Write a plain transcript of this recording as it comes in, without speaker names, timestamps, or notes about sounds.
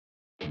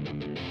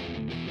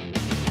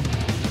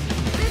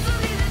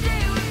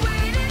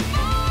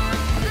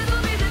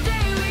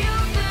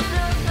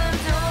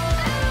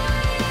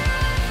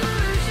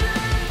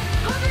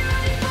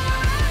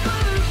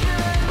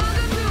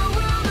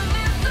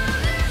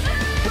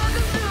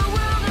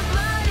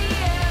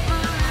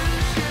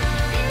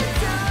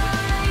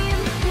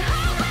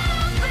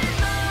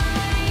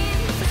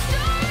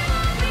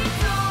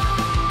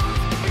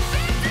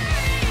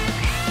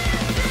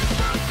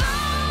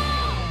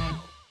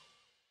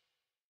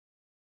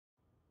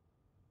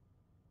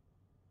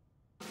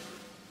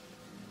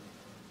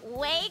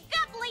Wake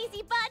up,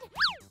 lazy bud!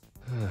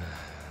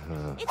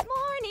 It's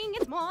morning,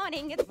 it's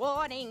morning, it's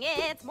morning,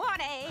 it's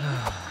morning!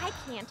 I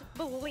can't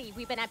believe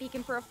we've been at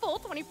Beacon for a full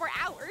 24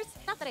 hours.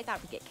 Not that I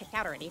thought we'd get kicked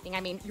out or anything.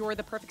 I mean, you're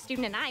the perfect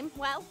student and I'm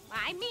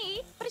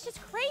me. But it's just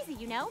crazy,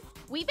 you know?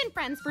 We've been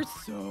friends for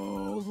so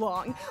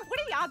long. What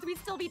are the odds we'd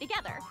still be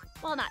together?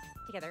 Well, not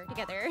together.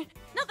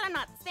 Not that I'm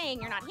not saying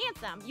you're not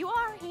handsome. You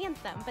are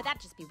handsome, but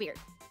that'd just be weird,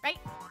 right?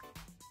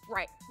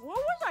 Right. What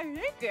was I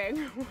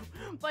thinking?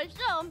 But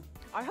still,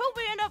 I hope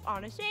we end up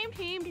on the same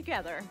team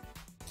together.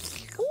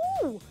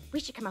 Ooh, we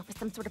should come up with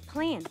some sort of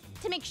plan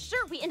to make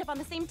sure we end up on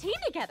the same team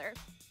together.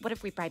 What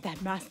if we bribe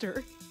that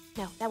master?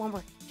 No, that won't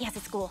work. He has a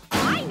school.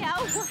 I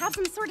know! We'll have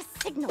some sort of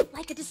signal,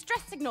 like a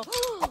distress signal.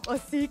 A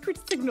secret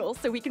signal,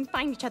 so we can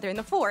find each other in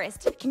the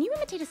forest. Can you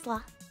imitate a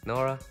sloth?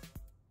 Nora?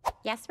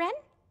 Yes, Ren?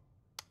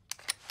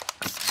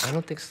 I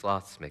don't think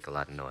sloths make a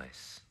lot of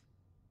noise.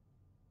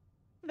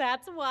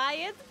 That's why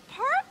it's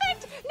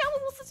perfect! No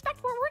one will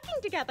suspect we're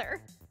working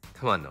together.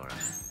 Come on, Nora.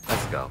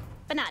 Let's go.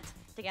 But not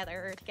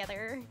together.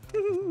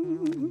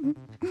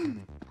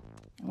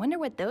 I wonder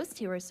what those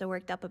two are so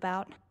worked up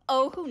about.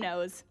 Oh, who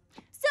knows?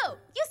 So,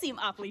 you seem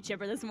awfully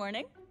chipper this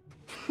morning.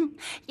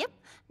 Yep,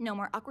 no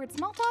more awkward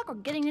small talk or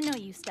getting to know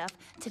you stuff.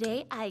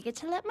 Today, I get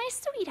to let my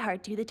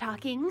sweetheart do the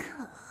talking.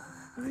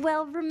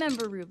 Well,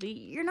 remember, Ruby,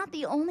 you're not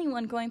the only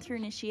one going through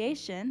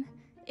initiation.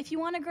 If you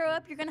want to grow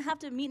up, you're going to have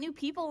to meet new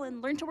people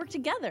and learn to work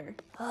together.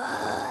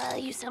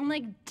 You sound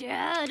like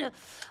Dad.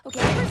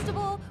 Okay, first of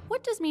all,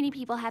 what does meeting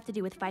people have to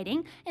do with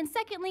fighting? And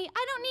secondly,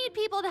 I don't need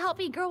people to help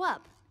me grow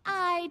up.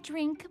 I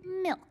drink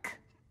milk.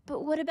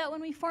 But what about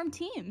when we form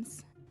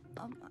teams?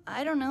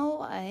 I don't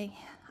know.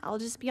 I'll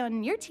just be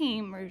on your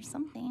team or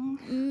something.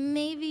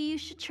 Maybe you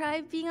should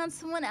try being on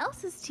someone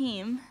else's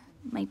team.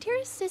 My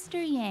dearest sister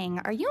Yang,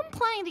 are you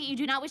implying that you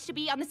do not wish to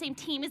be on the same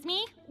team as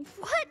me?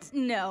 What?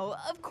 No,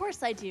 of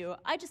course I do.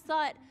 I just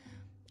thought,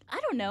 I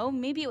don't know,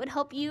 maybe it would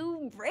help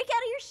you break out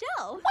of your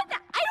shell. What the?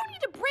 I don't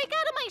need to break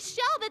out of my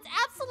shell. That's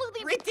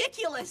absolutely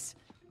ridiculous.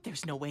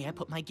 There's no way I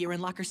put my gear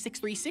in locker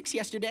 636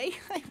 yesterday.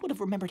 I would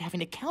have remembered having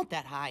to count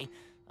that high.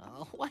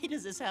 Oh, why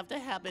does this have to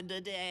happen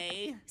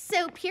today?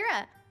 So,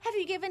 Pyrrha, have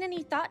you given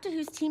any thought to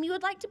whose team you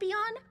would like to be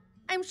on?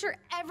 I'm sure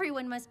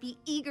everyone must be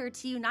eager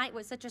to unite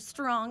with such a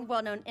strong,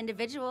 well-known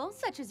individual,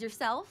 such as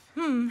yourself.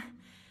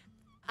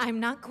 I'm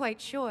not quite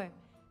sure.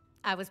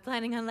 I was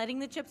planning on letting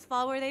the chips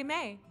fall where they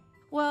may.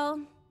 Well,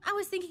 I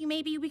was thinking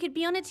maybe we could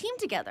be on a team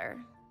together.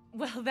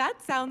 Well,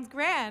 that sounds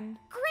grand.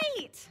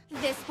 Great!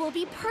 This will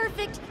be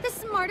perfect. The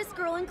smartest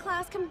girl in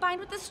class combined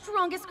with the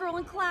strongest girl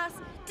in class.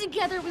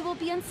 Together we will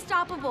be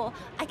unstoppable.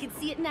 I can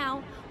see it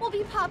now. We'll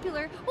be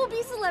popular. We'll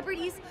be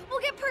celebrities. We'll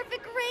get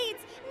perfect grades.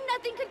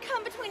 Nothing could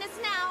come between us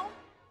now.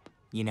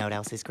 You know what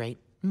else is great?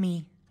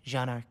 Me,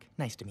 Jean-Arc.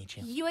 Nice to meet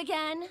you. You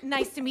again?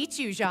 Nice to meet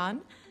you,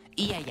 Jean.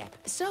 Yeah.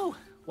 So,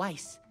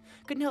 Weiss,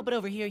 couldn't help but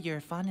overhear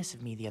your fondness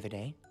of me the other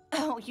day.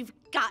 Oh, you've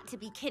got to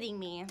be kidding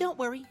me. Don't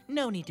worry,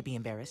 no need to be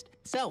embarrassed.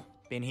 So,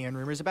 been hearing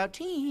rumors about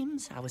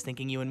teams. I was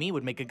thinking you and me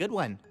would make a good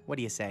one. What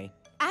do you say?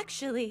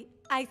 Actually,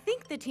 I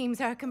think the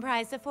teams are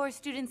comprised of 4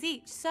 students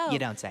each, so... You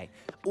don't say.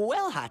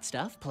 Well, hot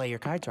stuff. Play your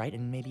cards right,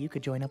 and maybe you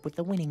could join up with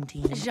the winning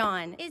team.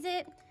 Jean, is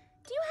it...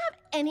 Do you have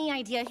any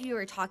idea who you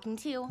were talking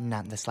to?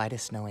 Not in the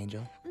slightest, Snow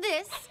Angel.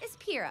 This is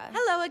Pyrrha.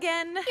 Hello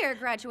again. Pyrrha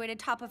graduated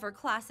top of her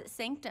class at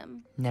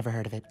Sanctum. Never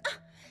heard of it.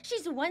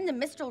 She's won the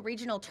Mistral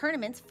Regional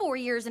Tournaments 4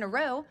 years in a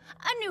row.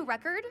 A new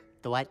record.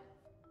 The what?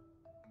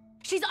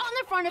 She's on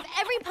the front of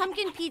every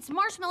Pumpkin Pete's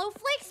Marshmallow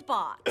Flake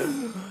spot.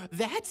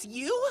 That's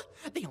you?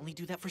 They only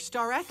do that for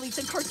star athletes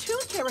and cartoon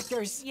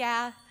characters.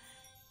 Yeah,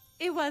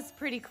 it was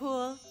pretty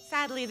cool.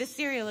 Sadly, the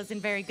cereal isn't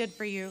very good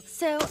for you.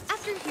 So,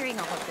 after hearing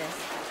all of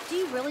this, do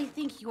you really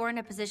think you're in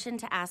a position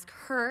to ask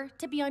her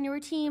to be on your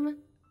team?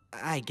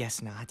 I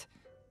guess not.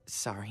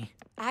 Sorry.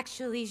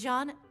 Actually,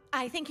 Jean,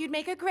 I think you'd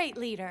make a great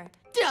leader.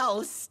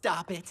 Oh,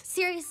 stop it.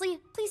 Seriously,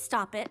 please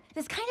stop it.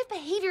 This kind of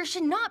behavior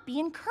should not be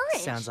encouraged.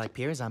 Sounds like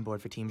Pierre's on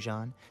board for Team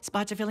Jean.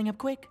 Spots are filling up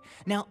quick.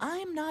 Now,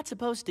 I'm not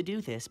supposed to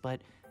do this,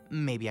 but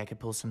maybe I could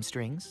pull some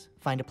strings,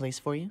 find a place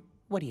for you.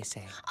 What do you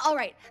say? All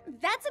right,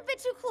 that's a bit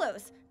too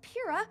close.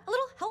 Pyrrha, a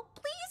little help,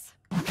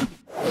 please?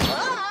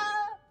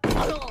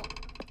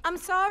 I'm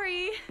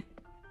sorry.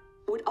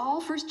 Would all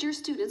first-year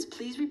students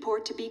please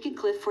report to Beacon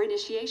Cliff for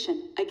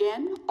initiation?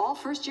 Again, all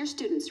first-year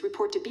students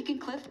report to Beacon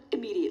Cliff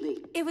immediately.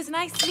 It was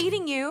nice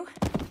meeting you.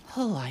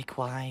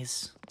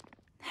 Likewise.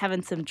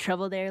 Having some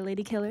trouble there,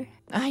 Lady Killer?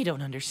 I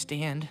don't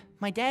understand.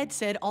 My dad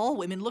said all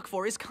women look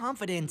for is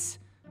confidence.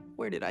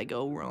 Where did I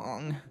go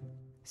wrong?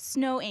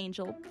 Snow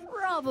Angel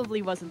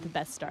probably wasn't the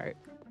best start.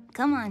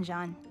 Come on,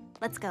 John.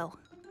 Let's go.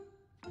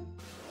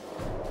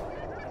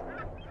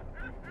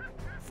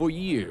 For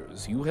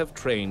years, you have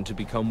trained to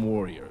become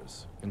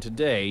warriors, and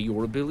today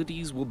your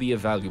abilities will be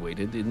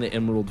evaluated in the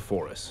Emerald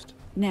Forest.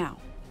 Now,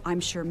 I'm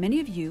sure many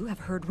of you have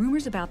heard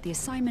rumors about the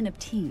assignment of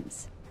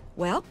teams.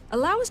 Well,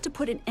 allow us to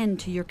put an end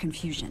to your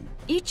confusion.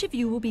 Each of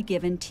you will be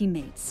given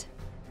teammates.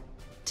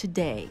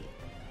 Today.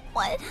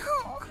 What?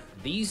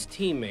 These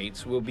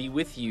teammates will be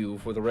with you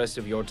for the rest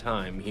of your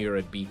time here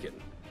at Beacon.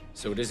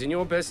 So it is in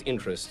your best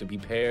interest to be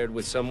paired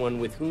with someone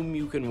with whom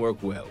you can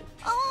work well.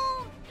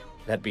 Oh.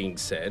 That being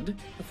said,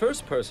 the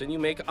first person you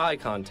make eye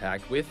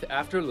contact with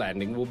after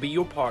landing will be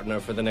your partner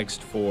for the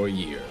next 4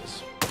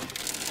 years.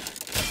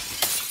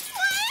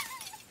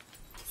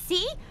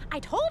 See? I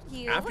told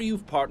you. After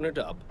you've partnered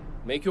up,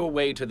 make your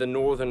way to the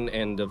northern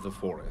end of the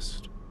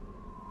forest.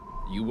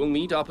 You will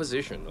meet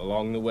opposition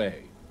along the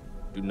way.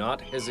 Do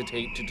not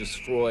hesitate to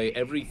destroy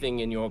everything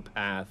in your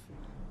path,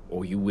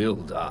 or you will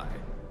die.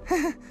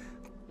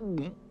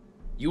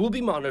 You will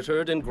be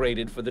monitored and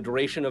graded for the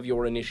duration of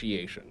your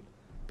initiation,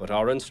 but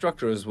our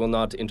instructors will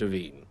not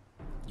intervene.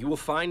 You will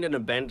find an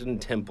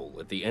abandoned temple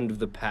at the end of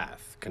the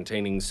path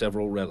containing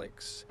several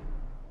relics.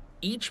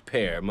 Each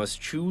pair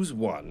must choose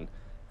one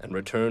and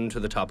return to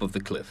the top of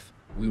the cliff.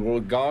 We will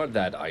guard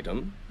that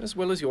item, as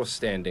well as your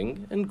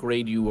standing, and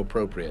grade you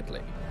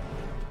appropriately.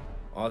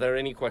 Are there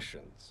any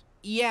questions?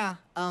 Yeah,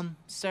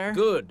 sir?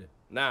 Good.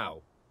 Now,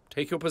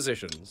 take your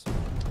positions.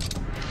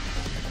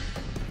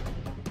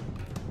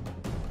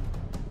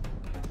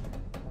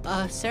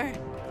 Sir?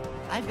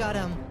 I've got,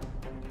 a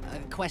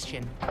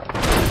question.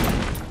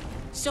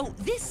 So,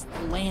 this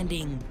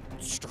landing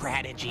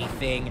strategy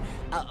thing,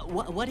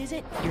 what is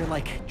it? You're,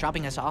 like,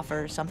 dropping us off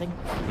or something?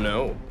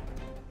 No.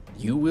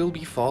 You will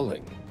be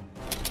falling.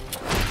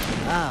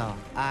 Oh,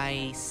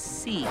 I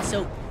see.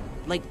 So,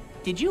 like,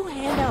 did you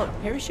hand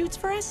out parachutes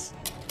for us?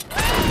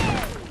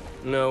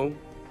 No.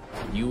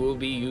 You will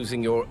be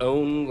using your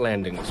own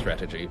landing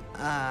strategy.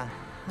 That.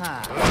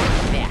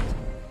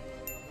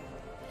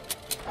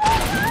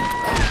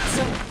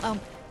 So,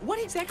 what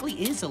exactly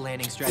is a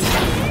landing strategy?